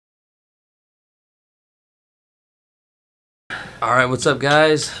All right, what's up,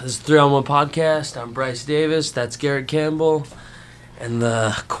 guys? This is 3 on 1 Podcast. I'm Bryce Davis. That's Garrett Campbell. And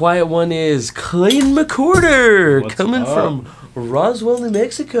the quiet one is Clayton McCorder, coming from Roswell, New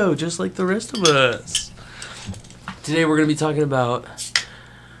Mexico, just like the rest of us. Today we're going to be talking about,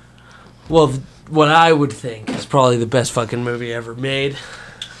 well, what I would think is probably the best fucking movie ever made.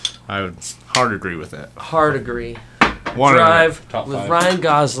 I would hard agree with that. Hard agree. One Drive top with 5. Ryan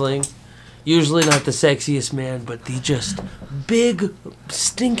Gosling. Usually not the sexiest man, but the just big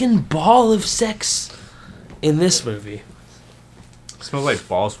stinking ball of sex in this movie. Smells like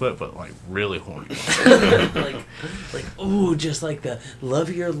ball sweat, but like really horny. Ooh, just like the love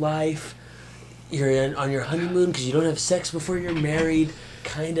of your life. You're on your honeymoon because you don't have sex before you're married.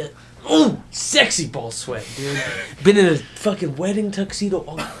 Kind of. Ooh, sexy ball sweat, dude. Been in a fucking wedding tuxedo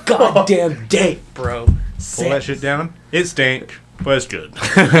all goddamn day, bro. Pull that shit down. It stank, but it's good.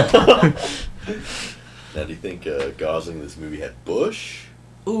 Now, do you think Gosling in this movie had bush?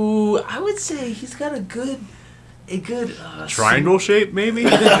 Ooh, I would say he's got a good Triangle shape, maybe?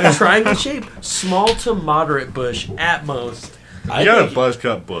 triangle shape, small to moderate bush at most. You got a buzz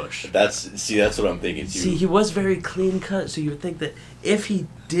cut bush. That's what I'm thinking too. See, he was very clean cut, so you would think that if he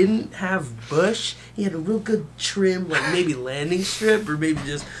didn't have bush, he had a real good trim, like maybe landing strip or maybe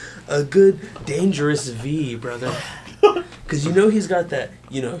just a good dangerous V, brother. Because he's got that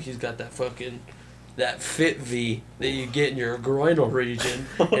fucking, that fit V that you get in your groinal region,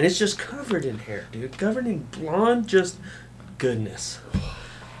 and it's just covered in hair, dude. Covered in blonde, just goodness.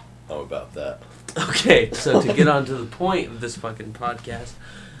 How about that? Okay, so to get on to the point of this fucking podcast,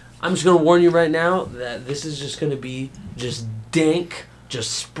 I'm just going to warn you right now that this is just going to be just dank,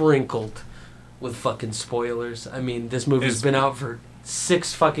 just sprinkled with fucking spoilers. I mean, this movie's been out for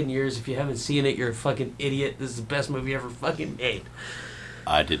 6 fucking years. If you haven't seen it, you're a fucking idiot. This is the best movie ever fucking made.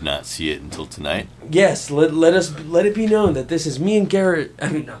 I did not see it until tonight. Yes, let it be known that this is me and Garrett. I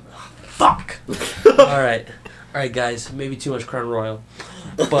mean, no, fuck. All right, guys. Maybe too much Crown Royal.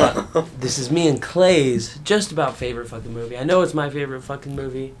 But this is me and Clay's just about favorite fucking movie. I know it's my favorite fucking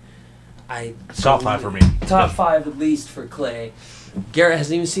movie. Top 5 for me. Top 5 at least for Clay. Garrett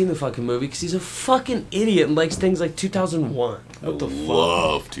hasn't even seen the fucking movie because he's a fucking idiot and likes things like 2001. What the fuck? I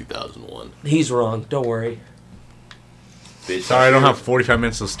love 2001. He's wrong. Don't worry. Sorry, I don't have 45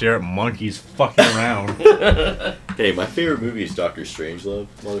 minutes to stare at monkeys fucking around. Hey, my favorite movie is Doctor Strangelove,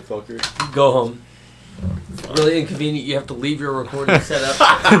 motherfucker. Go home. Really inconvenient. You have to leave your recording setup.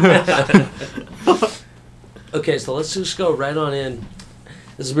 Okay, so let's just go right on in.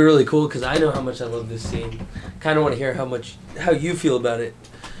 This will be really cool because I know how much I love this scene. Kind of want to hear how you feel about it,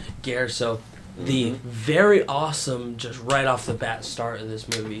 Gare. So, the very awesome, just right off the bat start of this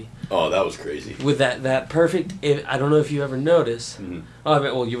movie. Oh, that was crazy. With that perfect. I don't know if you ever notice. Mm-hmm. Oh, I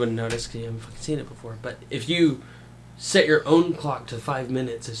mean, well, you wouldn't notice because you haven't fucking seen it before. But if you set your own clock to 5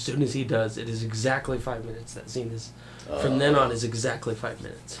 minutes, as soon as he does, it is exactly 5 minutes. That scene is, from then on, is exactly 5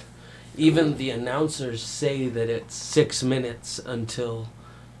 minutes. Even the announcers say that it's 6 minutes until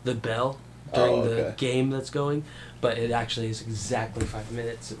the bell during the game that's going, but it actually is exactly 5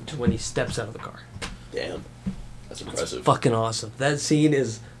 minutes to when he steps out of the car. Damn. That's impressive. It's fucking awesome. That scene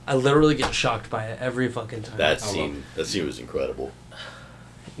is, I literally get shocked by it every fucking time. That scene was incredible.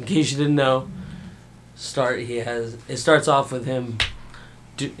 In case you didn't know, it starts off with him.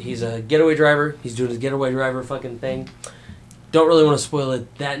 He's a getaway driver. He's doing his getaway driver fucking thing. Don't really want to spoil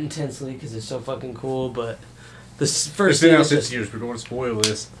it that intensely because it's so fucking cool, but the first scene is 6 years. We don't want to spoil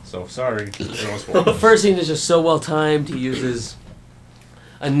this, so sorry. We don't want to spoil the this. first scene is just so well timed. He uses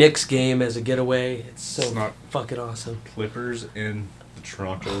a Knicks game as a getaway. It's not fucking awesome. Clippers and the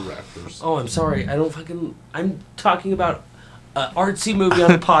Toronto Raptors. Oh, I'm sorry. I'm talking about an artsy movie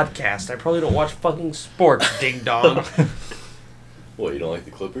on a podcast. I probably don't watch fucking sports, ding dong. What, you don't like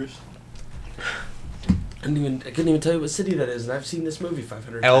the Clippers? I couldn't even tell you what city that is, and I've seen this movie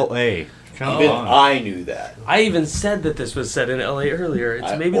 500 times. L.A. I knew that. I even said that this was set in L.A. earlier.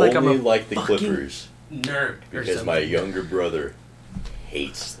 It's maybe I like I'm a only like the fucking Clippers nerd or because something. my younger brother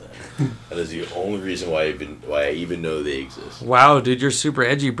hates them. That is the only reason why I even know they exist. Wow, dude, you're super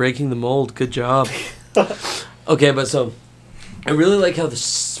edgy, breaking the mold. Good job. Okay, but so I really like how the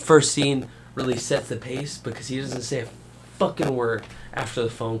first scene really sets the pace because he doesn't say a fucking word after the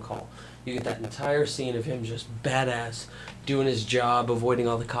phone call. You get that entire scene of him just badass, doing his job, avoiding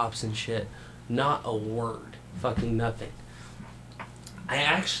all the cops and shit. Not a word. Fucking nothing. I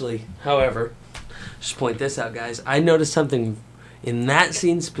actually, however, just point this out, guys. I noticed something in that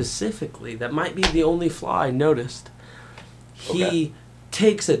scene specifically that might be the only flaw I noticed. He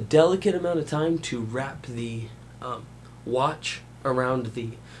takes a delicate amount of time to wrap the watch around the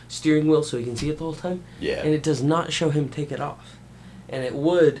steering wheel so he can see it the whole time. Yeah. And it does not show him take it off. And it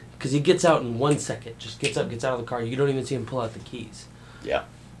would, because he gets out in 1 second. Just gets up, gets out of the car. You don't even see him pull out the keys. Yeah.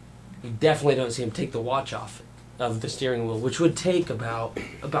 You definitely don't see him take the watch off of the steering wheel, which would take about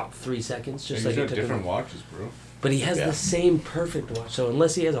 3 seconds. Just like it took different him. watches, bro. But he has the same perfect watch. So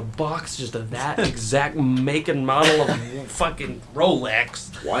unless he has a box just of that exact make and model of fucking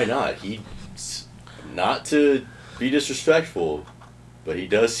Rolex. Why not? Not to be disrespectful, but he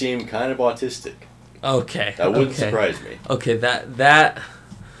does seem kind of autistic. Okay. That wouldn't surprise me. Okay,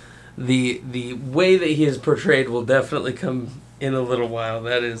 the way that he is portrayed will definitely come in a little while.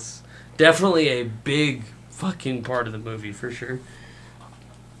 That is definitely a big fucking part of the movie for sure.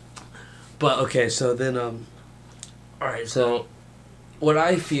 But okay, so then alright, so what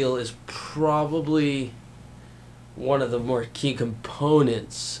I feel is probably one of the more key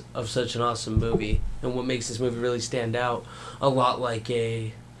components of such an awesome movie, and what makes this movie really stand out, a lot like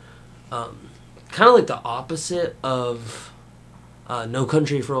a kind of like the opposite of No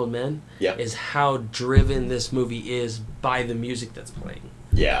Country for Old Men, is how driven this movie is by the music that's playing.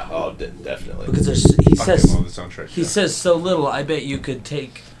 Yeah, definitely. Because he says so little. I bet you could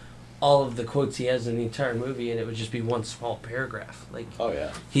take all of the quotes he has in the entire movie and it would just be one small paragraph. Like,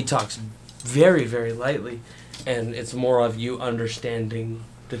 he talks very, very lightly, and it's more of you understanding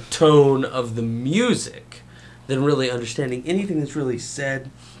the tone of the music than really understanding anything that's really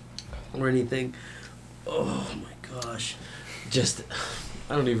said or anything. Oh my gosh. Just,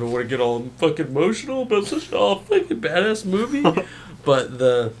 I don't even want to get all fucking emotional about such a fucking badass movie.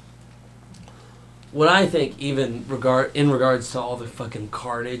 But what I think, even in regards to all the fucking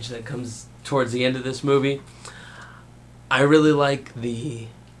carnage that comes towards the end of this movie, I really like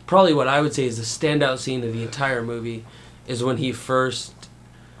probably what I would say is the standout scene of the entire movie is when he first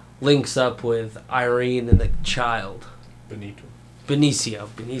links up with Irene and the child. Benicio,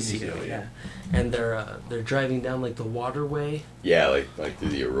 yeah. And they're driving down like the waterway. Yeah, like through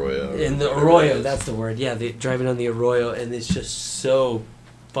the Arroyo. In the Arroyo, that's the word. Yeah, they're driving down the Arroyo, and it's just so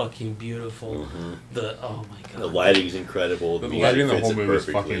fucking beautiful. Mm-hmm. Oh my god. The lighting's incredible. The lighting in the whole movie is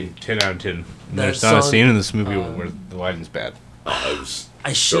fucking 10 out of 10. There's not a scene in this movie where the lighting's bad. It was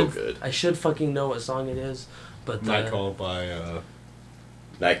so good. I should fucking know what song it is, but Night Call by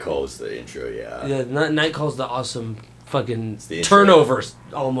Night Call is the intro, yeah. Yeah, Night Call's the awesome fucking turnover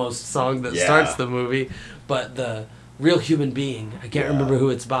almost song that starts the movie, but the Real Human Being, I can't remember who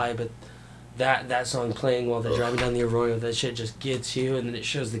it's by, but that song playing while they're driving down the Arroyo, that shit just gets you, and then it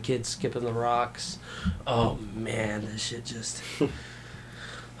shows the kids skipping the rocks. Oh man, that shit just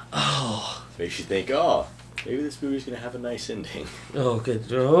makes you think, maybe this movie's gonna have a nice ending. Oh good.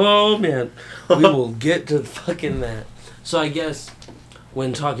 Oh man, we will get to fucking that. So I guess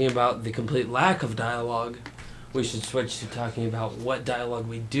when talking about the complete lack of dialogue, we should switch to talking about what dialogue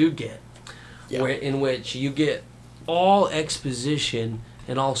we do get, in which you get all exposition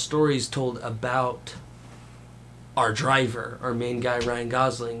and all stories told about our driver, our main guy, Ryan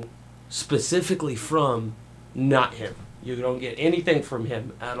Gosling, specifically from not him. You don't get anything from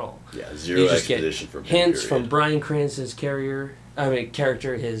him at all. Yeah, zero exposition from him. Hints from Bryan Cranston's character,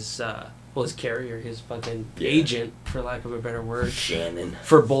 his carrier, his fucking agent, for lack of a better word. Shannon.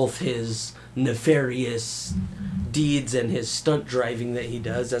 For both his nefarious deeds and his stunt driving that he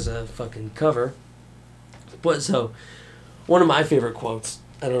does as a fucking cover. But so, one of my favorite quotes,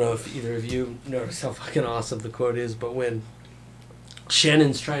 I don't know if either of you notice how fucking awesome the quote is, but when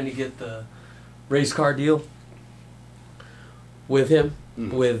Shannon's trying to get the race car deal with him,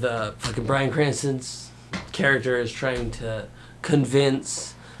 with fucking Bryan Cranston's character is trying to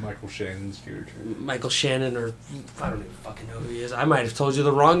convince Michael Shannon's character. Michael Shannon, or I don't even fucking know who he is. I might have told you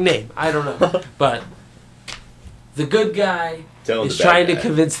the wrong name. I don't know. But the good guy is trying to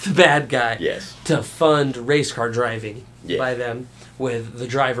convince the bad guy to fund race car driving by them, with the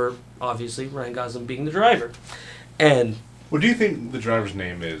driver, obviously, Ryan Gosling being the driver. And what do you think the driver's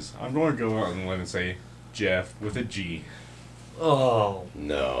name is? I'm going to go out on one and say Jeff with a G. Oh.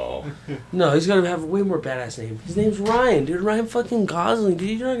 No. No, he's going to have a way more badass name. His name's Ryan, dude. Ryan fucking Gosling.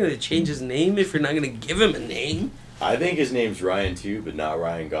 Dude, you're not going to change his name if you're not going to give him a name. I think his name's Ryan too, but not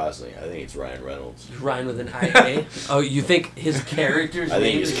Ryan Gosling. I think it's Ryan Reynolds. Ryan with an I-A? Oh, you think his character's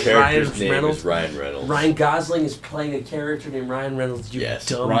name is Ryan Reynolds? Ryan Reynolds. Ryan Gosling is playing a character named Ryan Reynolds, you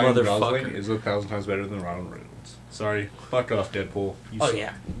dumb Ryan motherfucker. Gosling is 1,000 times better than Ryan Reynolds. Sorry. Fuck off, Deadpool.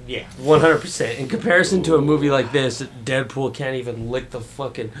 Yeah. 100%. In comparison to a movie like this, Deadpool can't even lick the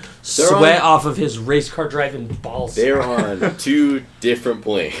fucking sweat off of his race car driving balls. They're on two different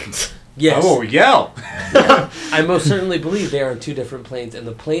planes. Yes. I will yell. I most certainly believe they are on two different planes, and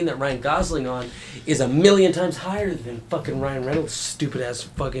the plane that Ryan Gosling on is 1,000,000 times higher than fucking Ryan Reynolds' stupid ass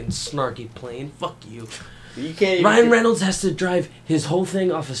fucking snarky plane. Fuck you. You can't. Ryan Reynolds has to drive his whole thing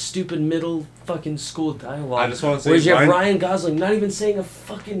off a stupid middle fucking school dialogue. I just want to say, whereas you have Ryan Gosling not even saying a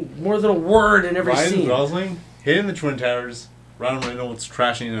fucking more than a word in every scene. Ryan Gosling hitting the Twin Towers. Ryan Reynolds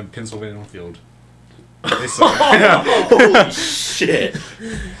trashing in a Pennsylvania field. They suck. Holy shit!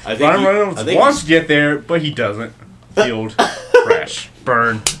 I think Ryan Reynolds wants to get there, but he doesn't. Field, crash,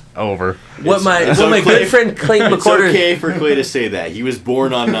 burn, over. What my good friend Clayton McCorder. It's okay for Clay to say that. He was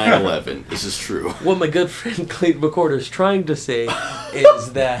born on 9/11. This is true. What my good friend Clayton McCorder is trying to say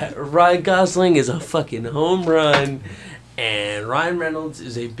is that Ryan Gosling is a fucking home run, and Ryan Reynolds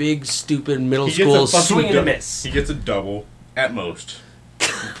is a big stupid middle school swing and a miss. He gets a double at most.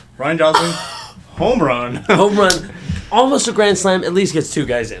 Ryan Gosling, home run. Home run, almost a grand slam. At least gets two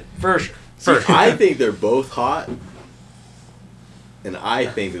guys in. First. I think they're both hot, and I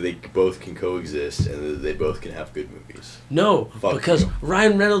think that they both can coexist, and that they both can have good movies. No, Fuck because you.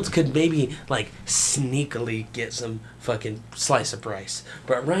 Ryan Reynolds could maybe like sneakily get some fucking slice of Bryce,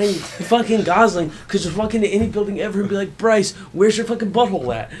 but Ryan fucking Gosling could just walk into any building ever and be like, "Bryce, where's your fucking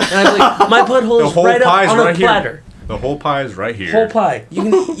butthole at?" And I'm like, "My butthole is right up on a platter." The whole pie is right here. Whole pie. You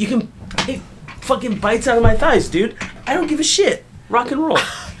can take fucking bites out of my thighs, dude. I don't give a shit. Rock and roll.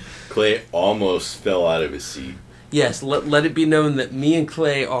 Clay almost fell out of his seat. Yes, let it be known that me and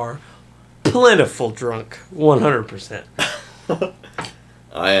Clay are plentiful drunk. 100%.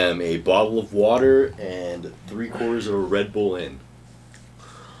 I am a bottle of water and 3/4 of a Red Bull in.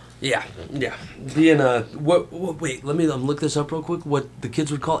 Yeah. Being a wait, let me look this up real quick. What the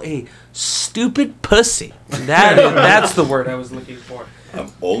kids would call a stupid pussy. That's the word I was looking for.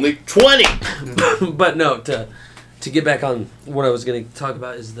 I'm only 20. But no, to get back on what I was going to talk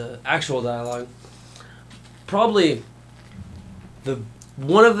about is the actual dialogue. Probably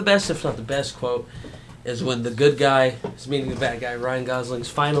one of the best, if not the best quote, is when the good guy is meeting the bad guy. Ryan Gosling's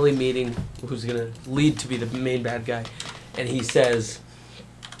finally meeting who's going to lead to be the main bad guy. And he says,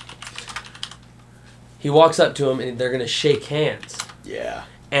 he walks up to him and they're going to shake hands. Yeah.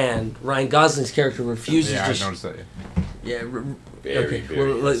 And Ryan Gosling's character refuses to... Yeah, I noticed that. Yeah. Very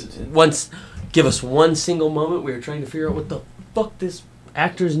Give us one single moment. We were trying to figure out what the fuck this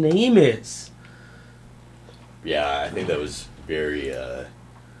actor's name is. Yeah, I think that was very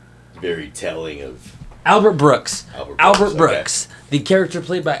telling of... Albert Brooks. Albert Brooks. Okay. The character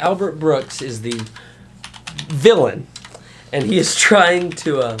played by Albert Brooks is the villain. And he is trying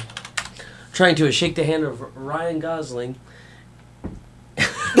to shake the hand of Ryan Gosling.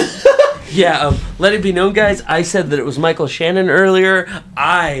 Yeah, let it be known, guys, I said that it was Michael Shannon earlier.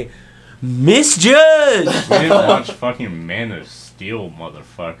 I misjudged! We didn't watch fucking Man of Steel,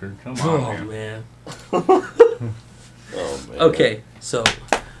 motherfucker. Come on, man. Oh, man. Okay, so,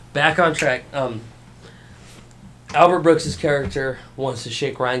 back on track. Albert Brooks' character wants to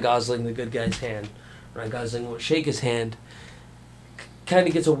shake Ryan Gosling, the good guy's hand. Ryan Gosling won't shake his hand. Kind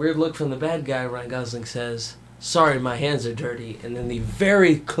of gets a weird look from the bad guy. Ryan Gosling says, "Sorry, my hands are dirty." And then the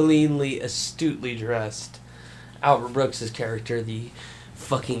very cleanly, astutely dressed Albert Brooks' character, the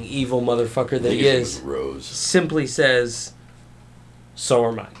fucking evil motherfucker that he is, Rose, simply says, "So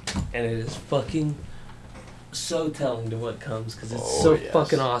are mine." And it is fucking so telling to what comes, because it's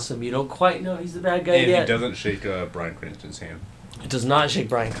fucking awesome. You don't quite know he's the bad guy and yet. he doesn't shake Bryan Cranston's hand. It does not shake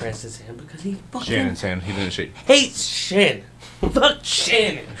Bryan Cranston's hand because he fucking Shannon's hand. He didn't shake. hates Shannon. Fuck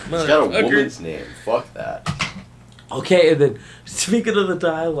Shannon. He's got a woman's name. Fuck that. Okay, and then speaking of the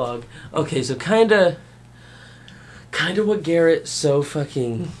dialogue, okay, so kind of what Garrett so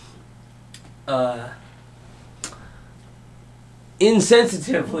fucking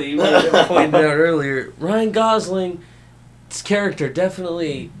insensitively pointed out earlier. Ryan Gosling's character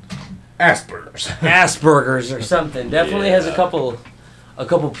definitely Asperger's or something. Definitely has a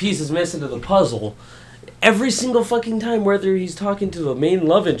couple pieces missing to the puzzle. Every single fucking time, whether he's talking to the main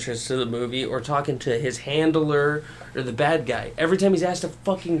love interest of the movie or talking to his handler or the bad guy, every time he's asked a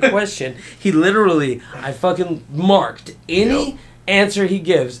fucking question, he literally, I fucking marked any answer he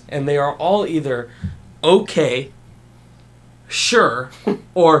gives, and they are all either okay, sure,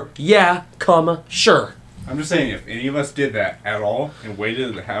 or yeah, comma, sure. I'm just saying, if any of us did that at all and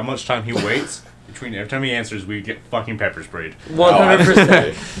waited how much time he waits between every time he answers, we get fucking pepper sprayed.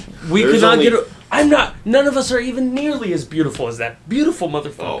 100%. We could not get. I'm not. None of us are even nearly as beautiful as that beautiful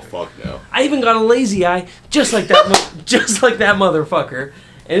motherfucker. Oh fuck no! I even got a lazy eye, just like that, just like that motherfucker,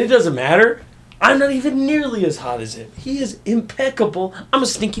 and it doesn't matter. I'm not even nearly as hot as him. He is impeccable. I'm a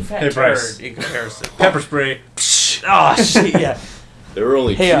stinky fat turd in comparison. Pepper spray. Oh shit! Yeah. There were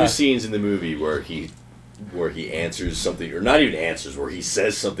only Hey, two scenes in the movie where he answers something, or not even answers, where he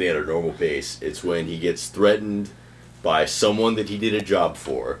says something at a normal pace. It's when he gets threatened by someone that he did a job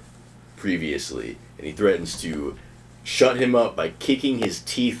for previously, and he threatens to shut him up by kicking his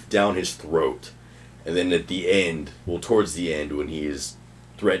teeth down his throat. And then at the end, towards the end, when he is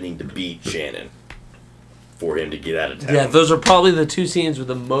threatening to beat Shannon for him to get out of town. Yeah, those are probably the two scenes with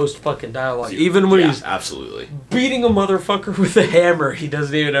the most fucking dialogue. Even when he's absolutely beating a motherfucker with a hammer, he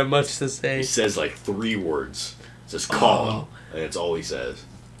doesn't even have much to say. He says like 3 words. Just call him, and it's all he says.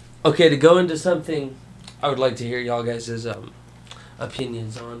 Okay, to go into something I would like to hear y'all guys'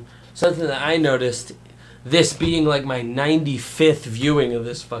 opinions on. Something that I noticed, this being like my 95th viewing of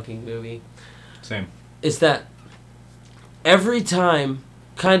this fucking movie. Same. Is that every time,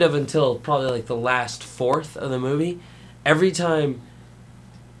 kind of until probably like the last fourth of the movie, every time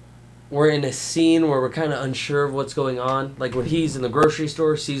we're in a scene where we're kind of unsure of what's going on, like when he's in the grocery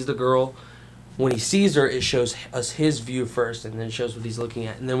store, sees the girl, when he sees her, it shows us his view first, and then it shows what he's looking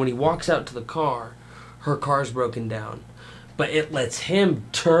at. And then when he walks out to the car, her car's broken down. But it lets him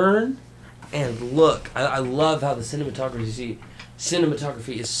turn and look. I love how the cinematography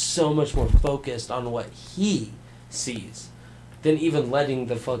is so much more focused on what he sees than even letting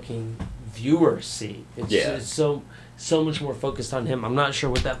the fucking viewer see. It's so much more focused on him. I'm not sure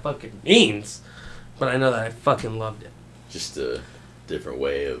what that fucking means, but I know that I fucking loved it. Just a different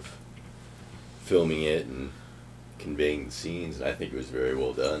way of filming it and conveying the scenes, and I think it was very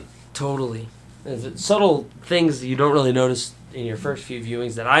well done. Totally. There's subtle things that you don't really notice in your first few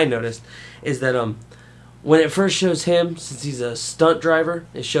viewings that I noticed is that when it first shows him, since he's a stunt driver,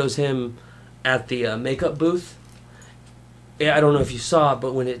 it shows him at the makeup booth. Yeah, I don't know if you saw it,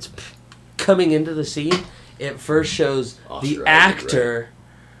 but when it's coming into the scene, it first shows the actor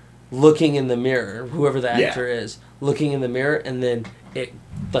looking in the mirror, whoever the actor is, looking in the mirror, and then it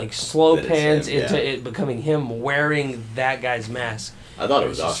like slow pans into it becoming him wearing that guy's mask. I thought it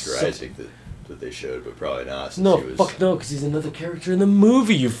was Oscar Isaac that they showed, but probably not. No, because he's another character in the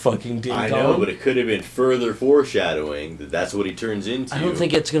movie, you fucking ding-dong. I know, but it could have been further foreshadowing that that's what he turns into. I don't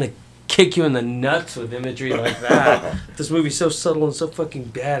think it's going to kick you in the nuts with imagery like that. This movie's so subtle and so fucking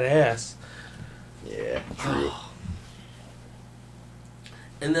badass. Yeah, true.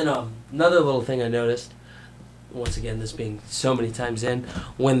 And then another little thing I noticed, once again, this being so many times in,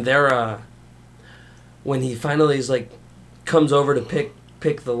 when he finally is like, comes over to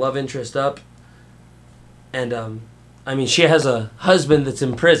pick the love interest up, and I mean, she has a husband that's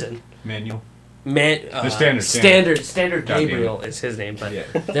in prison. Manuel. Standard Gabriel is his name, but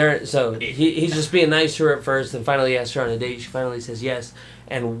he's just being nice to her at first, and finally he asks her on a date. She finally says yes,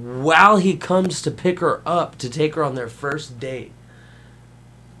 and while he comes to pick her up to take her on their first date,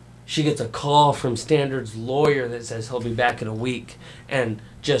 she gets a call from Standard's lawyer that says he'll be back in a week, and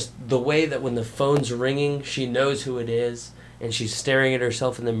just the way that when the phone's ringing, she knows who it is, and she's staring at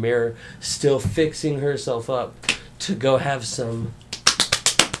herself in the mirror, still fixing herself up to go have some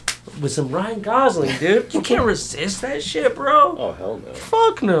with some Ryan Gosling, dude. You can't resist that shit, bro. Oh, hell no.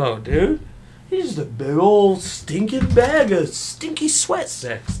 Fuck no, dude. He's just a big old stinking bag of stinky sweat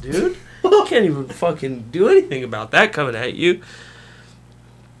sex, dude. You can't even fucking do anything about that coming at you.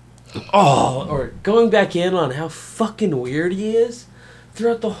 Oh, or going back in on how fucking weird he is.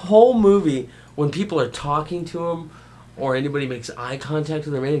 Throughout the whole movie, when people are talking to him or anybody makes eye contact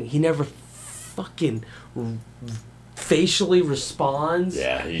with him, he never fucking facially responds.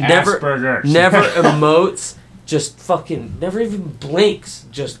 Yeah, never emotes. Just fucking never even blinks.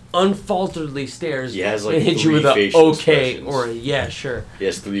 Just unfalteredly stares. He has like and hits you with a okay or a yeah, sure. He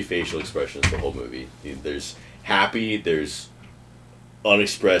has 3 facial expressions the whole movie. There's happy, there's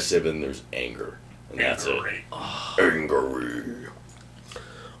unexpressive, and there's anger. And that's it. Angry.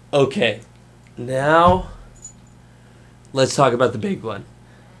 Okay, now let's talk about the big one.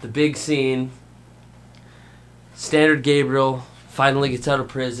 The big scene. Standard Gabriel finally gets out of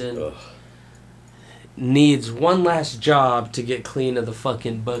prison. Ugh. Needs one last job to get clean of the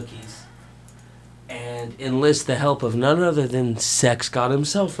fucking bookies. And enlists the help of none other than sex god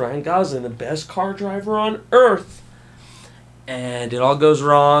himself, Ryan Gosling, the best car driver on earth. And it all goes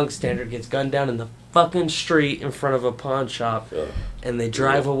wrong. Standard gets gunned down in the fucking street in front of a pawn shop. Ugh. And they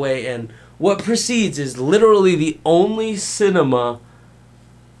drive away. And what precedes is literally the only cinema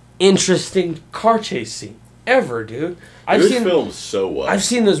interesting car chase scene ever, dude. I've seen filmed so well. I've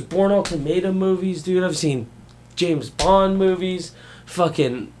seen those Bourne Ultimatum movies, dude. I've seen James Bond movies.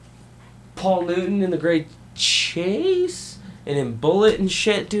 Fucking Paul Newton in The Great Chase and in Bullet and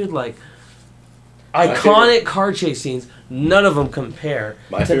shit, dude. Like, iconic car chase scenes. None of them compare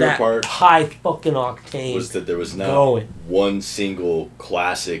My to favorite that part high fucking octane. was that there was not going. one single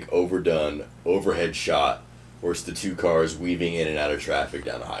classic overdone overhead shot where it's the two cars weaving in and out of traffic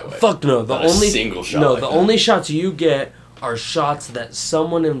down the highway. Fuck no. The Not only a single shot. No, like the that. only shots you get are shots that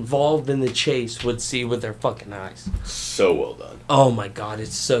someone involved in the chase would see with their fucking eyes. So well done. Oh my god,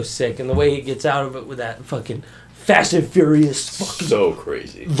 it's so sick. And the way he gets out of it with that fucking Fast and Furious fucking So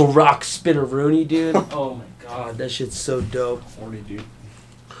crazy. The Rock Spinneroonie, dude. Oh my god, that shit's so dope. Horny dude.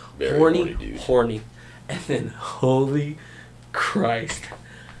 Very Horny, dude. horny. And then, holy Christ.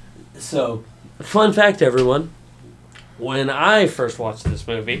 So, fun fact, everyone. When I first watched this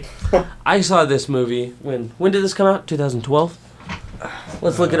movie, I saw this movie when did this come out? 2012?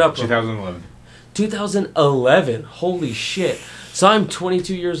 Let's look it up. 2011. 2011. Holy shit. So I'm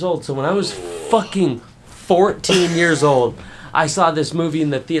 22 years old. So when I was fucking 14 years old, I saw this movie in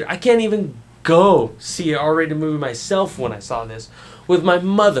the theater. I can't even go see an R-rated movie myself when I saw this with my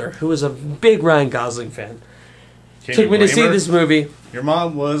mother, who was a big Ryan Gosling fan. Can Took you me to blame see her? this movie. Your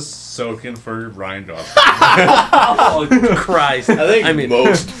mom was soaking for Ryan Gosling. Oh, Christ. I think mean,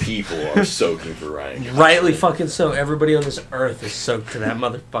 most people are soaking for Ryan Gosling. rightly fucking so. Everybody on this earth is soaked to that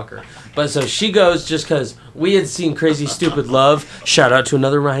motherfucker. But so she goes just because we had seen Crazy Stupid Love. Shout out to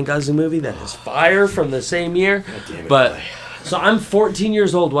another Ryan Gosling movie that is fire from the same year. God damn it, But Clay. so I'm 14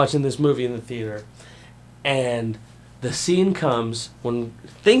 years old watching this movie in the theater, and the scene comes when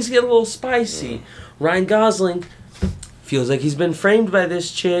things get a little spicy. Ryan Gosling feels like he's been framed by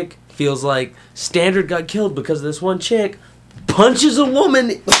this chick. Feels like Standard got killed because of this one chick. Punches a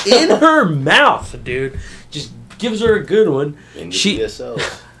woman in her mouth, dude. Just gives her a good one. In the She,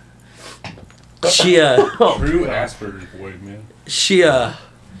 DSLs. oh, True God. Asperger's boy, man.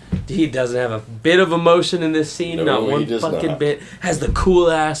 He doesn't have a bit of emotion in this scene, No, not he one does fucking not. bit. Has the cool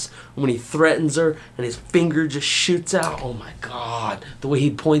ass when he threatens her and his finger just shoots out. Oh my god. The way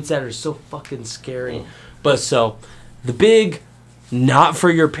he points at her is so fucking scary. But so, the big not for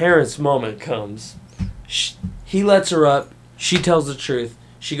your parents moment comes. He lets her up. She tells the truth.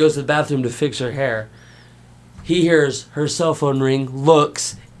 She goes to the bathroom to fix her hair. He hears her cell phone ring,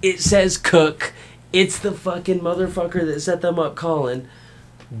 looks. It says Cook. It's the fucking motherfucker that set them up calling.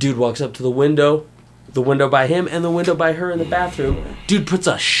 Dude walks up to the window by him and the window by her in the bathroom. Dude puts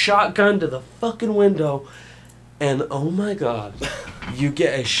a shotgun to the fucking window. And oh my god, you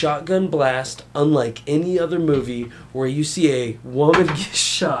get a shotgun blast unlike any other movie where you see a woman get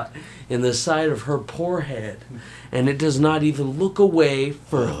shot in the side of her poor head. And it does not even look away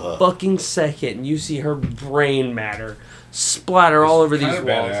for a fucking second. And you see her brain matter splatter all over these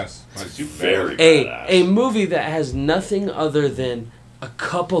Kinda walls. badass. Like, super Very badass. A movie that has nothing other than a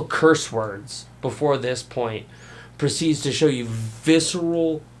couple curse words before this point proceeds to show you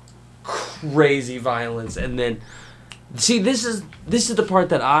visceral, crazy violence, and then see this is the part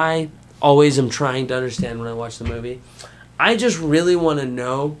that I always am trying to understand when I watch the movie. I just really want to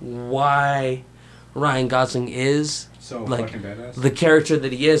know why Ryan Gosling is So like fucking badass. the character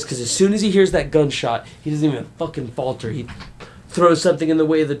that he is, because as soon as he hears that gunshot, he doesn't even fucking falter. He throws something in the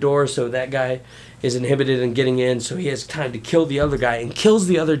way of the door so that guy is inhibited in getting in, so he has time to kill the other guy and kills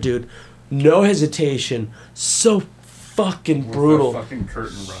the other dude. No hesitation. So fucking With brutal. the fucking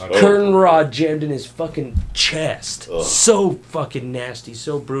curtain rod. Curtain rod jammed in his fucking chest. Ugh. So fucking nasty.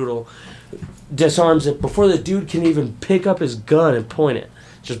 So brutal. Disarms it before the dude can even pick up his gun and point it.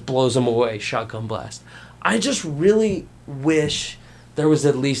 Just blows him away. Shotgun blast. I just really wish there was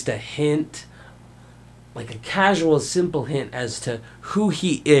at least a hint, like a casual, simple hint as to who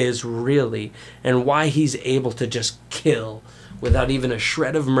he is really and why he's able to just kill without even a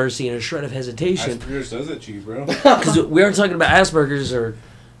shred of mercy and a shred of hesitation. Asperger's does it to you, bro. Because we aren't talking about Asperger's or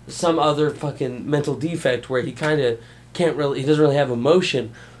some other fucking mental defect where he kind of he doesn't really have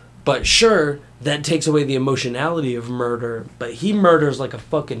emotion. But sure, that takes away the emotionality of murder. But he murders like a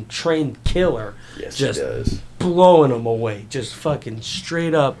fucking trained killer. Yes, just he does. blowing them away. Just fucking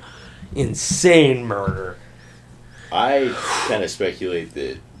straight up insane murder. I kind of speculate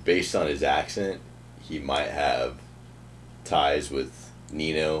that based on his accent, he might have ties with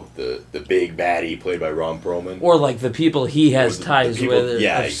Nino, the big baddie played by Ron Perlman. Or like the people he has Or the ties people- with.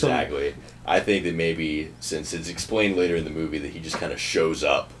 Yeah, of some- exactly. I think that maybe, since it's explained later in the movie that he just kind of shows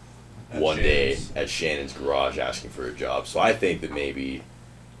up At one day Shannon's. at Shannon's garage asking for a job. So I think that maybe,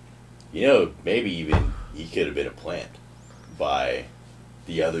 maybe even he could have been a plant by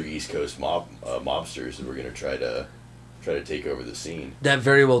the other East Coast mobsters that were going to try to take over the scene. That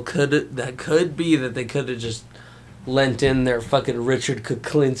very well could be that they could have just lent in their fucking Richard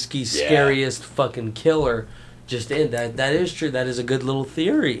Kuklinski scariest fucking killer just in. That is true. That is a good little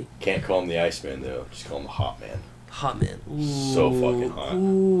theory. Can't call him the Iceman though. Just call him the Hot Man. Hot Man. Ooh, So fucking hot.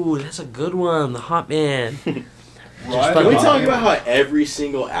 Ooh, that's a good one. The Hot Man. Right? Can we Hot talk Man. about how every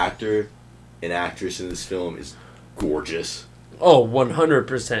single actor and actress in this film is gorgeous? Oh,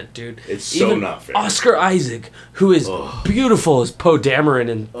 100%, dude. It's so Even not fair. Oscar Isaac, who is Ugh. beautiful as Poe Dameron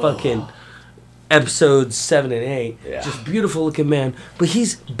in fucking episodes 7 and 8. Yeah. Just beautiful looking man. But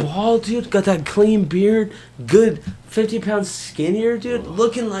he's bald, dude. Got that clean beard. Good 50 pounds skinnier, dude.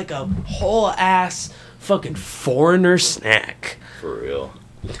 Looking like a whole ass fucking foreigner snack. For real.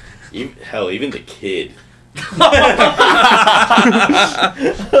 Even the kid.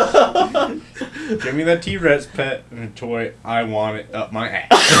 Give me that T-Rex pet toy. I want it up my ass.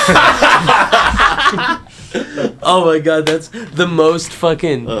 Oh my god, that's the most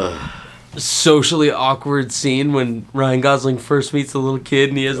fucking socially awkward scene when Ryan Gosling first meets the little kid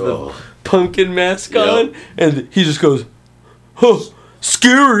and he has the Oh. pumpkin mask Yep. on and he just goes, "Oh,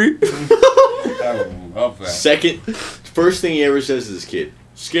 scary." I love that. First thing he ever says to this kid,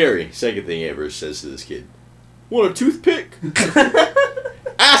 scary. Second thing he ever says to this kid, want a toothpick?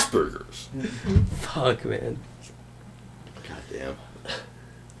 Asperger's. Fuck, man. Goddamn.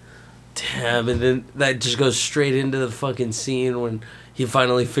 Damn, and then that just goes straight into the fucking scene when he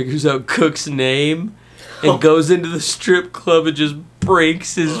finally figures out Cook's name and goes into the strip club and just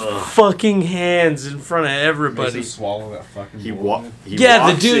breaks his fucking hands in front of Makes everybody. him swallow that fucking He bullet. Yeah,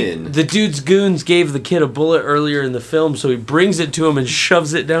 walks in. the dude's goons gave the kid a bullet earlier in the film, so he brings it to him and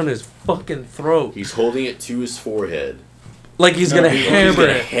shoves it down his fucking throat. He's holding it to his forehead. Like he's No, gonna he's He's hammer gonna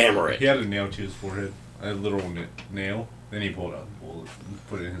it. hammer it. He had a nail to his forehead. A literal nail. Then he pulled out the bullet and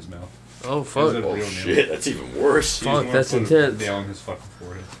put it in his mouth. Oh, Is fuck. it- Oh Real nail. shit, that's even worse. He Fuck, just wanted that's to put a intense. nail on his fucking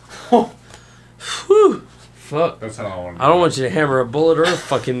forehead. Whew. Fuck. That's how I want to I don't want you to hammer a bullet or a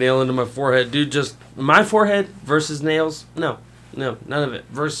fucking nail into my forehead, dude. Just my forehead versus nails. No, none of it.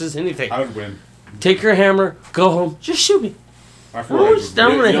 Versus anything. I would win. Take your hammer, go home, just shoot me. My Oh, forehead it's would down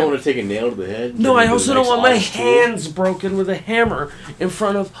win. with You it. don't want to take a nail to the head? No, Turn I into also the don't next want my honest tool? hands broken with a hammer in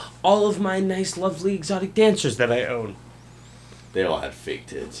front of all of my nice, lovely, exotic dancers that I own. They all had fake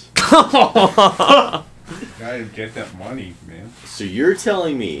tits. Gotta get that money, man. So you're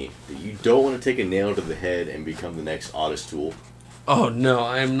telling me that you don't want to take a nail to the head and become the next oddest tool? Oh no,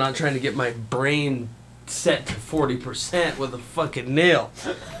 I am not trying to get my brain set to 40% with a fucking nail.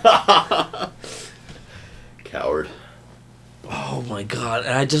 Coward. Oh my god,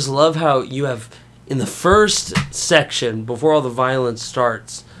 and I just love how you have, in the first section, before all the violence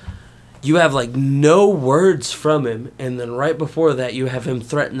starts, you have like no words from him, and then right before that you have him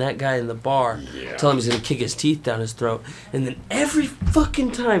threaten that guy in the bar, Yeah. tell him he's gonna kick his teeth down his throat, and then every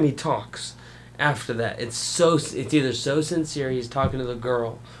fucking time he talks after that, it's either so sincere he's talking to the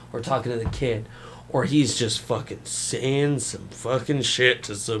girl, or talking to the kid, or he's just fucking saying some fucking shit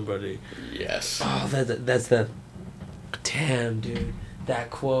to somebody. Yes. Oh, that's the... Damn, dude.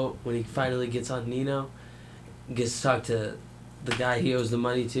 That quote, when he finally gets on Nino, gets to talk to the guy he owes the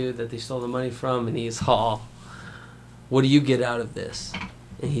money to, that they stole the money from, and he's, "Oh, what do you get out of this?"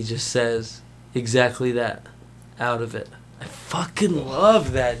 And he just says exactly that, out of it. I fucking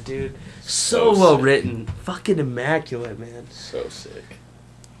love that, dude. So So well sick. written. Fucking immaculate, man. So sick.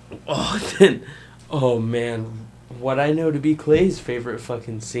 Oh, then, oh man, what I know to be Clay's favorite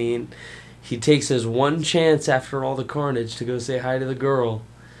fucking scene, he takes his one chance after all the carnage to go say hi to the girl,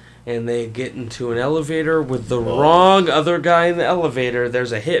 and they get into an elevator with the wrong other guy in the elevator.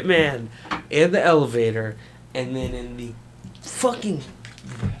 There's a hitman in the elevator, and then in the fucking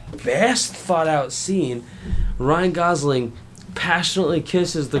best thought out scene, Ryan Gosling passionately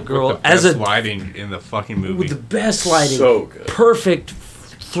kisses the girl With the as best a lighting in the fucking movie. with the best lighting. So good. Perfect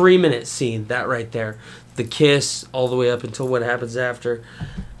 3-minute scene, that right there. The kiss all the way up until what happens after.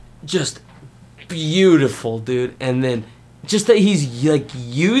 Just beautiful, dude. And then just that he's like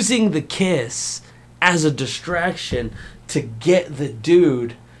using the kiss as a distraction to get the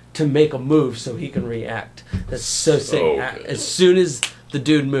dude to make a move so he can react. That's so sick. good. As soon as the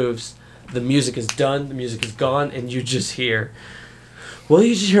dude moves, the music is done, the music is gone, and you just hear... Well,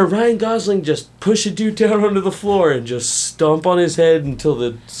 you just hear Ryan Gosling just push a dude down onto the floor and just stomp on his head until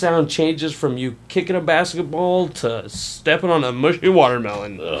the sound changes from you kicking a basketball to stepping on a mushy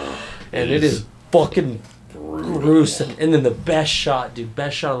watermelon. Ugh, And it is fucking gruesome. And then the best shot, dude,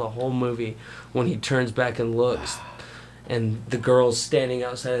 best shot of the whole movie, when he turns back and looks, and the girl's standing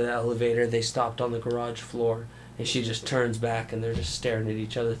outside of the elevator. They stopped on the garage floor, and she just turns back, and they're just staring at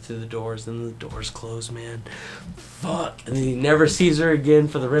each other through the doors. And the doors close, man. Fuck. And then he never sees her again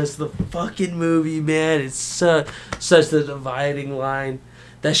for the rest of the fucking movie, man. It's such the dividing line.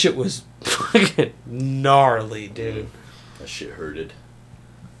 That shit was fucking gnarly, dude. That shit hurted.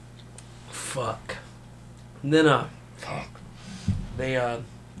 Fuck. And then,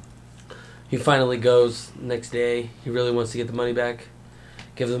 he finally goes next day. He really wants to get the money back.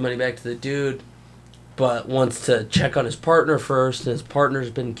 Give the money back to the dude. But wants to check on his partner first. And his partner's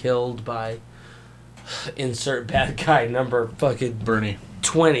been killed by insert bad guy number fucking Bernie.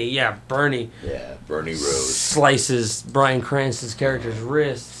 20. Yeah, Bernie. Yeah, Bernie Rose. Slices Bryan Cranston's character's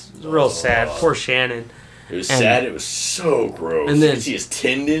wrists. It was real sad. Poor Shannon. It was sad. It was so gross. And then, you could see his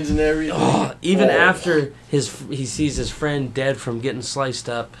tendons and everything. After he sees his friend dead from getting sliced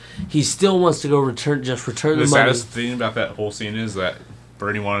up, he still wants to go return the money. The saddest thing about that whole scene is that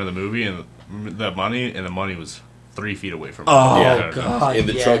Bernie wanted the movie and the money was 3 feet away from him. Oh, God, in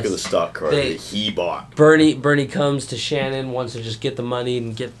the trunk of the stock car that he bought. Bernie comes to Shannon, wants to just get the money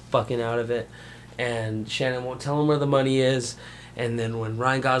and get fucking out of it. And Shannon won't tell him where the money is. And then when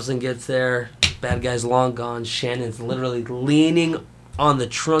Ryan Gosling gets there, bad guy's long gone. Shannon's literally leaning on the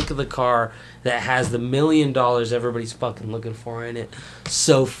trunk of the car that has the $1 million everybody's fucking looking for in it.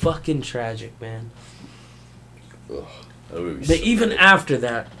 So fucking tragic, man. Ugh, that would be But so even good. after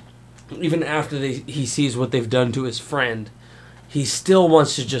that, even after he sees what they've done to his friend, he still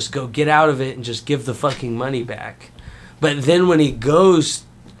wants to just go get out of it and just give the fucking money back. But then when he goes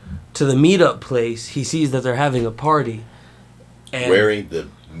to the meetup place, he sees that they're having a party. And wearing the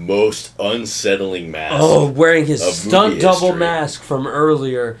most unsettling mask. Oh, wearing his of stunt movie double history. mask from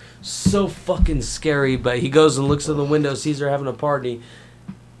earlier. So fucking scary. But he goes and looks in the window, sees they're having a party.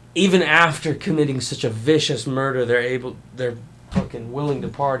 Even after committing such a vicious murder, they're fucking willing to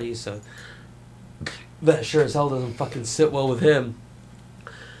party. So that sure as hell doesn't fucking sit well with him.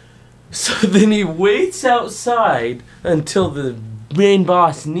 So then he waits outside until the main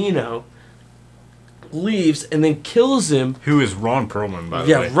boss, Nino, leaves and then kills him. Who is Ron Perlman, by the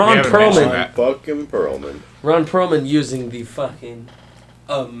Yeah, way? Ron We haven't Perlman. mentioned that. Fucking Perlman. Ron Perlman using the fucking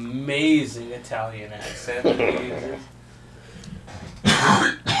amazing Italian accent that he uses.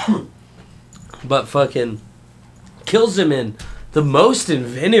 But fucking kills him in the most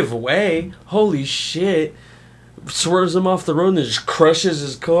inventive way. Holy shit. Swerves him off the road and then just crushes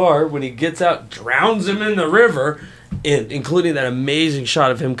his car. When he gets out, drowns him in the river. Including that amazing shot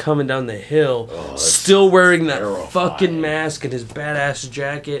of him coming down the hill, still wearing that terrifying. fucking mask and his badass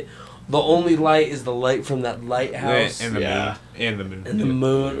jacket. The only light is the light from that lighthouse. And the Yeah. moon. And the moon. And the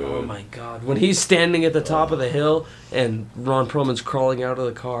moon, oh my god. When he's standing at the top of the hill and Ron Perlman's crawling out of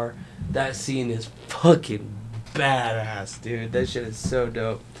the car, that scene is fucking badass, dude. That shit is so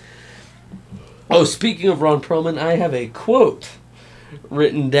dope. Oh, speaking of Ron Perlman, I have a quote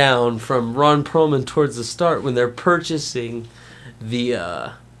written down from Ron Perlman towards the start when they're purchasing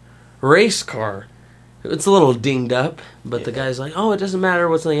the race car. It's a little dinged up, but the guy's like, oh, it doesn't matter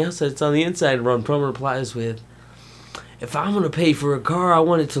what's on the outside, it's on the inside. And Ron Perlman replies with, if I'm going to pay for a car, I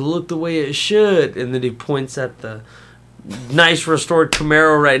want it to look the way it should. And then he points at the nice restored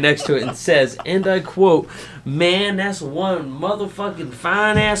Camaro right next to it and says, and I quote, man, that's one motherfucking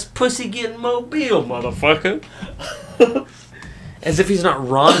fine-ass pussy-getting mobile, motherfucker. As if he's not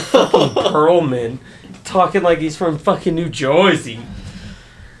Ron fucking Perlman talking like he's from fucking New Jersey.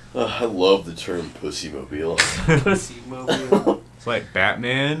 I love the term pussy-mobile. Pussy mobile. It's like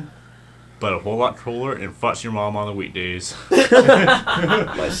Batman, but a whole lot cooler and fucks your mom on the weekdays.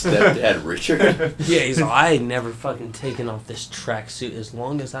 My stepdad, Richard. Yeah, he's like, I ain't never fucking taken off this tracksuit. As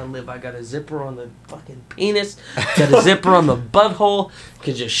long as I live, I got a zipper on the fucking penis, got a zipper on the butthole,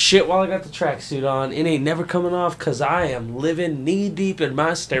 can just shit while I got the tracksuit on. It ain't never coming off because I am living knee deep in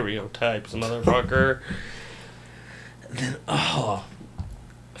my stereotypes, motherfucker. Then,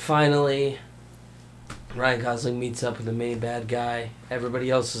 finally, Ryan Gosling meets up with the main bad guy.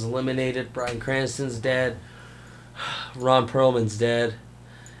 Everybody else is eliminated. Bryan Cranston's dead. Ron Perlman's dead.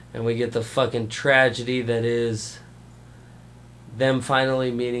 And we get the fucking tragedy that is them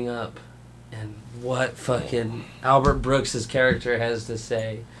finally meeting up. And what fucking Albert Brooks' character has to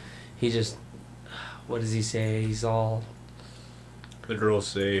say. He just... What does he say? He's all... The girl's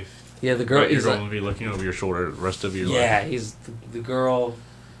safe. Yeah, the girl... But you're He's going to like, be looking over your shoulder the rest of your life. yeah, he's the girl...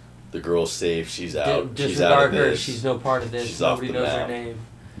 The girl's safe. She's out. She's out Disregard of her. this. She's no part of this. She's off Nobody the knows her map. name.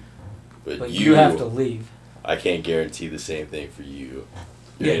 But You have to leave. I can't guarantee the same thing for you.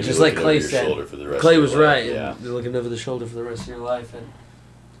 You're Yeah, gonna be just like looking Clay over your said. shoulder for the rest Clay of was your life. right. Yeah. And you're looking over the shoulder for the rest of your life. And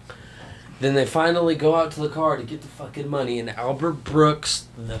then they finally go out to the car to get the fucking money. And Albert Brooks,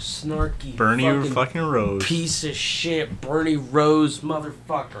 the snarky Bernie fucking Rose. piece of shit, Bernie Rose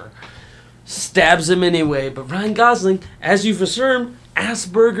motherfucker, stabs him anyway. But Ryan Gosling, as you've assumed,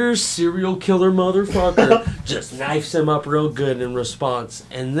 Asperger's serial killer motherfucker just knifes him up real good in response.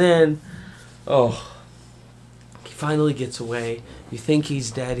 And then, he finally gets away. You think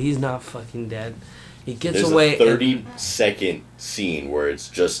he's dead. He's not fucking dead. He gets There's away. a 30-second scene where it's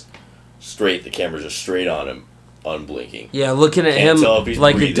just straight, the camera's just straight on him, unblinking. Yeah, looking at Can't him tell if he's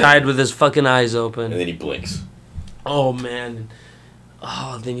like he breathing. died with his fucking eyes open. And then he blinks. Oh, man.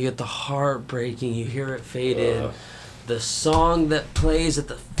 Oh, then you get the heartbreaking. You hear it fade in. The song that plays at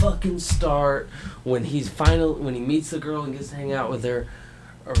the fucking start when he meets the girl and gets to hang out with her,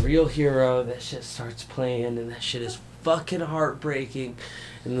 a real hero, that shit starts playing, and that shit is fucking heartbreaking.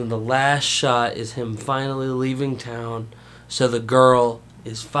 And then the last shot is him finally leaving town, so the girl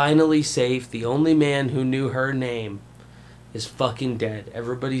is finally safe. The only man who knew her name is fucking dead.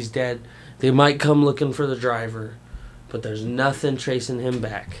 Everybody's dead. They might come looking for the driver, but there's nothing tracing him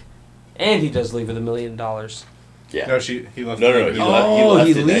back. And he does leave with $1 million. Yeah. No, he left. No.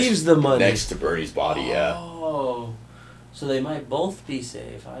 He it leaves the money next to Bernie's body. Yeah. Oh, so they might both be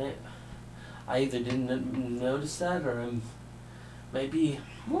safe. I either didn't notice that, or I'm maybe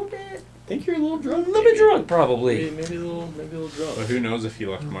a little bit. I think you're a little drunk. A little bit drunk, probably. Maybe a little drunk. But who knows if he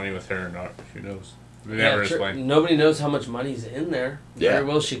left money with her or not? Who knows? They never explain. Nobody knows how much money's in there. Yeah. Very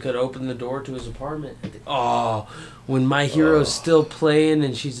well, she could open the door to his apartment. When My Hero's still playing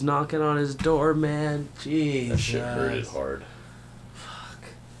and she's knocking on his door, man. Jeez. That shit hurted hard. Fuck.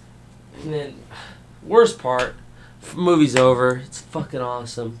 And then, worst part, movie's over. It's fucking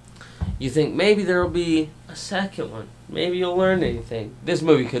awesome. You think maybe there'll be a second one. Maybe you'll learn anything. This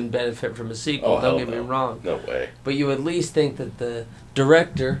movie couldn't benefit from a sequel, don't get me wrong. No way. But you at least think that the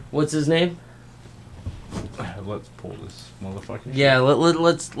director, what's his name? Let's pull this motherfucker. Yeah,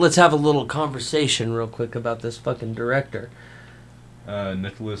 let's have a little conversation real quick about this fucking director.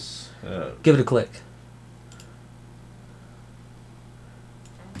 Nicholas. Give it a click.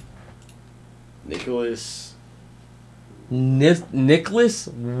 Nicholas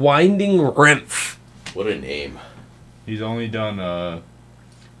Winding Refn. What a name. He's only done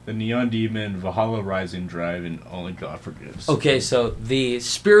the Neon Demon, Valhalla Rising Drive, and Only God Forgives. Okay, so the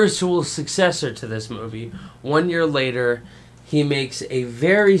spiritual successor to this movie, 1 year later, he makes a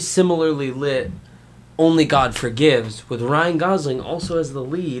very similarly lit Only God Forgives with Ryan Gosling also as the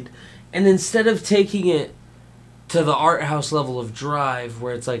lead, and instead of taking it to the art house level of Drive,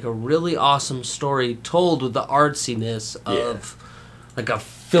 where it's like a really awesome story told with the artsiness of like a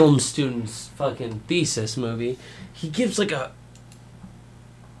film student's fucking thesis movie, he gives like a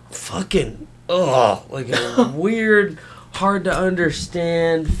fucking like a weird, hard to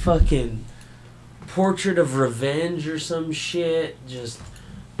understand fucking portrait of revenge or some shit. Just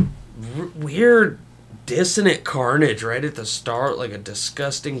weird, dissonant carnage right at the start, like a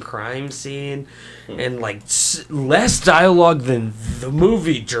disgusting crime scene, and like less dialogue than the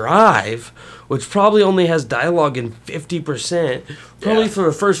movie Drive, which probably only has dialogue in 50%. Probably for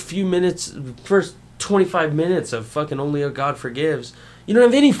the first 25 minutes of fucking Only God Forgives, you don't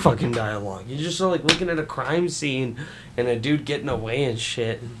have any fucking dialogue. You're just like looking at a crime scene and a dude getting away and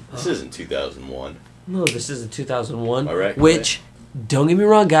shit. This isn't 2001. No, this isn't 2001. All right, which, don't get me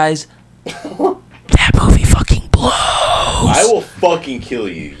wrong, guys, that movie fucking blows. I will fucking kill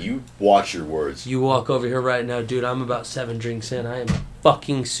you. You watch your words. You walk over here right now, dude. I'm about 7 drinks in. I am a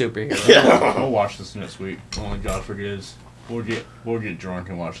fucking superhero. I'll watch this next week. Only God Forgives. We'll get drunk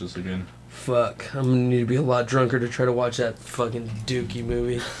and watch this again. Fuck. I'm gonna need to be a lot drunker to try to watch that fucking Dookie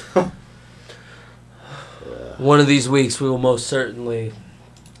movie. One of these weeks, we will most certainly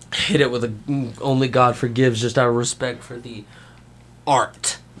hit it with a Only God Forgives, just out of respect for the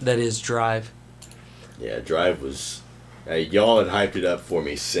art that is Drive. Yeah, Drive was... y'all had hyped it up for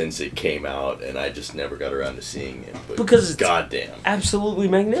me since it came out, and I just never got around to seeing it. But because it's goddamn, absolutely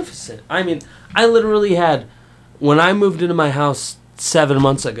magnificent. I mean, I literally had... When I moved into my house 7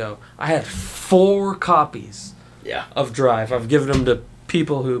 months ago, I had 4 copies of Drive. I've given them to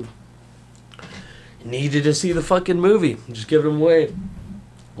people who needed to see the fucking movie. Just give them away.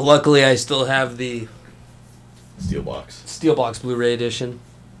 Luckily, I still have the Steelbox Blu-ray edition.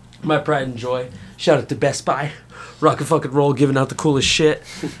 My pride and joy. Shout out to Best Buy. Rock and fucking roll, giving out the coolest shit.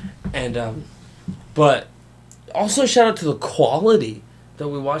 And, but also shout out to the quality that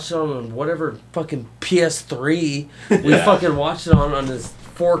we watched it on whatever fucking PS3 we fucking watched it on this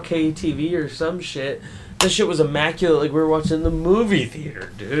 4K TV or some shit. This shit was immaculate, like we were watching the movie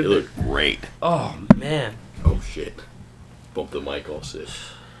theater, dude. it looked great. Oh, man. Oh, shit. Bump the mic all sick.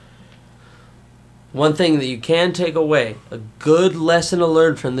 One thing that you can take away, a good lesson to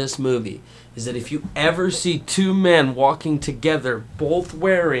learn from this movie, is that if you ever see 2 men walking together, both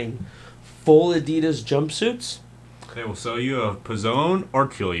wearing full Adidas jumpsuits, They will sell you a Pizzone or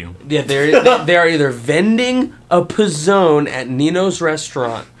kill you. Yeah, they are either vending a Pizzone at Nino's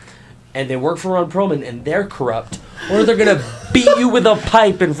restaurant, and they work for Ron Perlman, and they're corrupt, or they're gonna beat you with a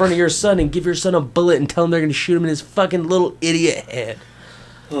pipe in front of your son and give your son a bullet and tell him they're gonna shoot him in his fucking little idiot head.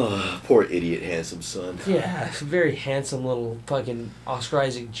 Poor idiot, handsome son. Yeah, very handsome little fucking Oscar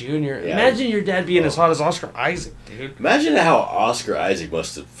Isaac Jr. Yeah. Imagine your dad being as hot as Oscar Isaac, dude. Imagine how Oscar Isaac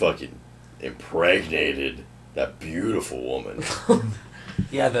must have fucking impregnated that beautiful woman.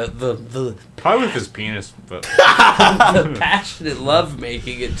 Yeah, the Probably with his penis, but the passionate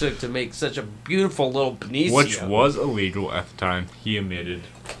lovemaking it took to make such a beautiful little Benicio. which was illegal at the time. He admitted.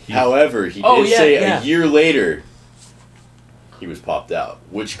 However, he did say a year later he was popped out,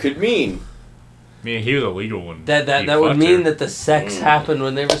 which could mean I mean, he was illegal when that he would fucked mean her. that the sex happened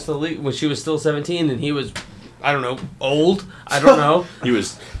when they were still when she was still 17 and he was, I don't know, old. I don't know. he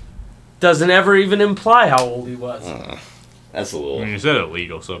was. Doesn't ever even imply how old he was. That's a I little. mean, you said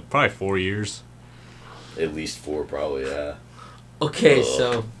illegal, so probably 4 years. At least 4, probably. Yeah. Okay, Ugh.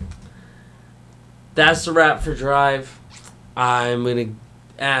 so that's the wrap for Drive. I'm gonna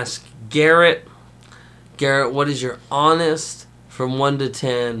ask Garrett. Garrett, what is your honest, from 1 to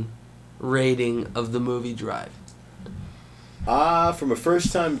 10, rating of the movie Drive? From a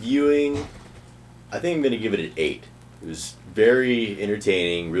first time viewing, I think I'm gonna give it an 8. It was very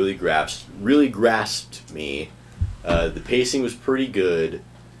entertaining. Really grasped me. The pacing was pretty good.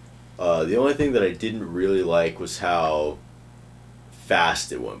 The only thing that I didn't really like was how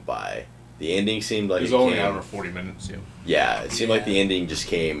fast it went by. The ending seemed like It was it only came, an hour 40 minutes, yeah. Yeah, it seemed like the ending just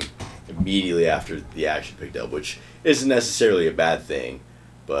came immediately after the action picked up, which isn't necessarily a bad thing.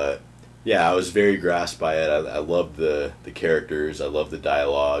 But yeah, I was very grasped by it. I loved the characters. I loved the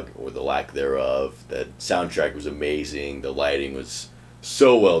dialogue, or the lack thereof. The soundtrack was amazing. The lighting was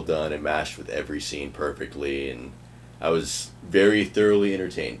so well done and matched with every scene perfectly, and I was very thoroughly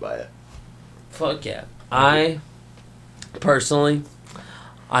entertained by it. Fuck yeah. I, personally,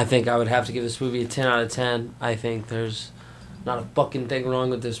 I think I would have to give this movie a 10 out of 10. I think there's not a fucking thing wrong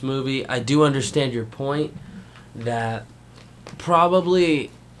with this movie. I do understand your point that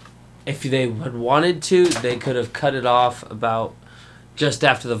probably if they had wanted to, they could have cut it off about just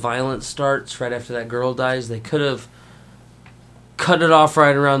after the violence starts, right after that girl dies. They could have cut it off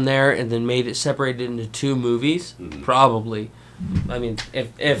right around there and then made it separated into 2 movies. Mhm. Probably. I mean,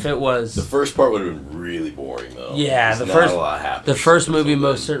 if it was... The first part would have been really boring, though. Yeah, There's the not first a lot happens. the first movie So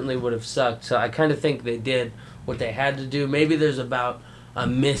most good. certainly would have sucked. So I kind of think they did what they had to do. Maybe there's about a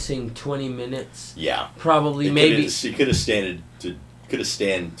missing 20 minutes. Yeah. Probably, It maybe. could have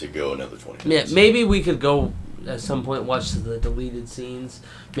stand to go another 20 Yeah, minutes. maybe we could go at some point watch the deleted scenes.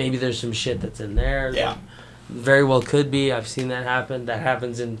 Maybe there's some shit that's in there. Yeah. That very well could be. I've seen that happen. That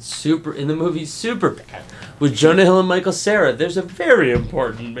happens in the movie Superbad with Jonah Hill and Michael Cera. There's a very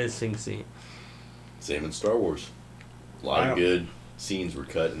important missing scene. Same in Star Wars. A lot Wow. of good scenes were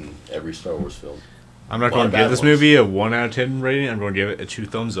cut in every Star Wars film. I'm not Lot going of to give bad this ones. movie a 1 out of 10 rating. I'm going to give it a 2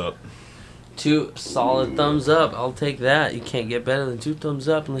 thumbs up. 2 solid thumbs up. I'll take that. You can't get better than 2 thumbs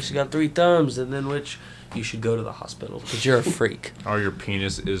up unless you got 3 thumbs, and then which you should go to the hospital because you're a freak. Or your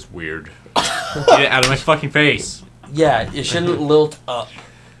penis is weird. Get it out of my fucking face. Yeah, you shouldn't lilt up.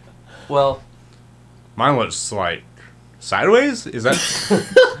 Well, Mine looks like sideways? Is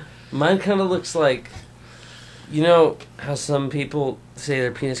that... mine kind of looks like, you know how some people say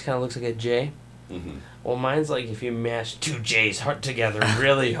their penis kind of looks like a J? Mm-hmm. Well, mine's like if you mash 2 J's together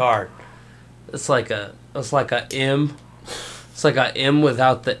really hard. It's like a M. It's like a M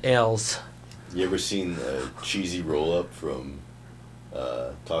without the L's. You ever seen a cheesy roll up from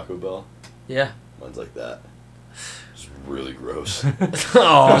Taco Bell? Yeah. Mine's like that. It's really gross.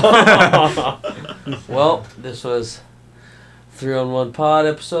 Oh. Well, this was 3-on-1 Pod,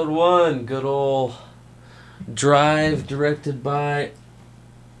 episode 1. Good old Drive, directed by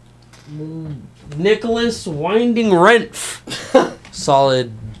Nicholas Winding Refn.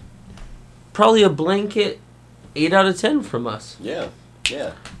 Solid. Probably a blanket 8 out of 10 from us. Yeah.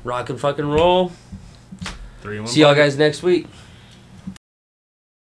 Rock and fucking roll. 3 in 1 See y'all guys next week.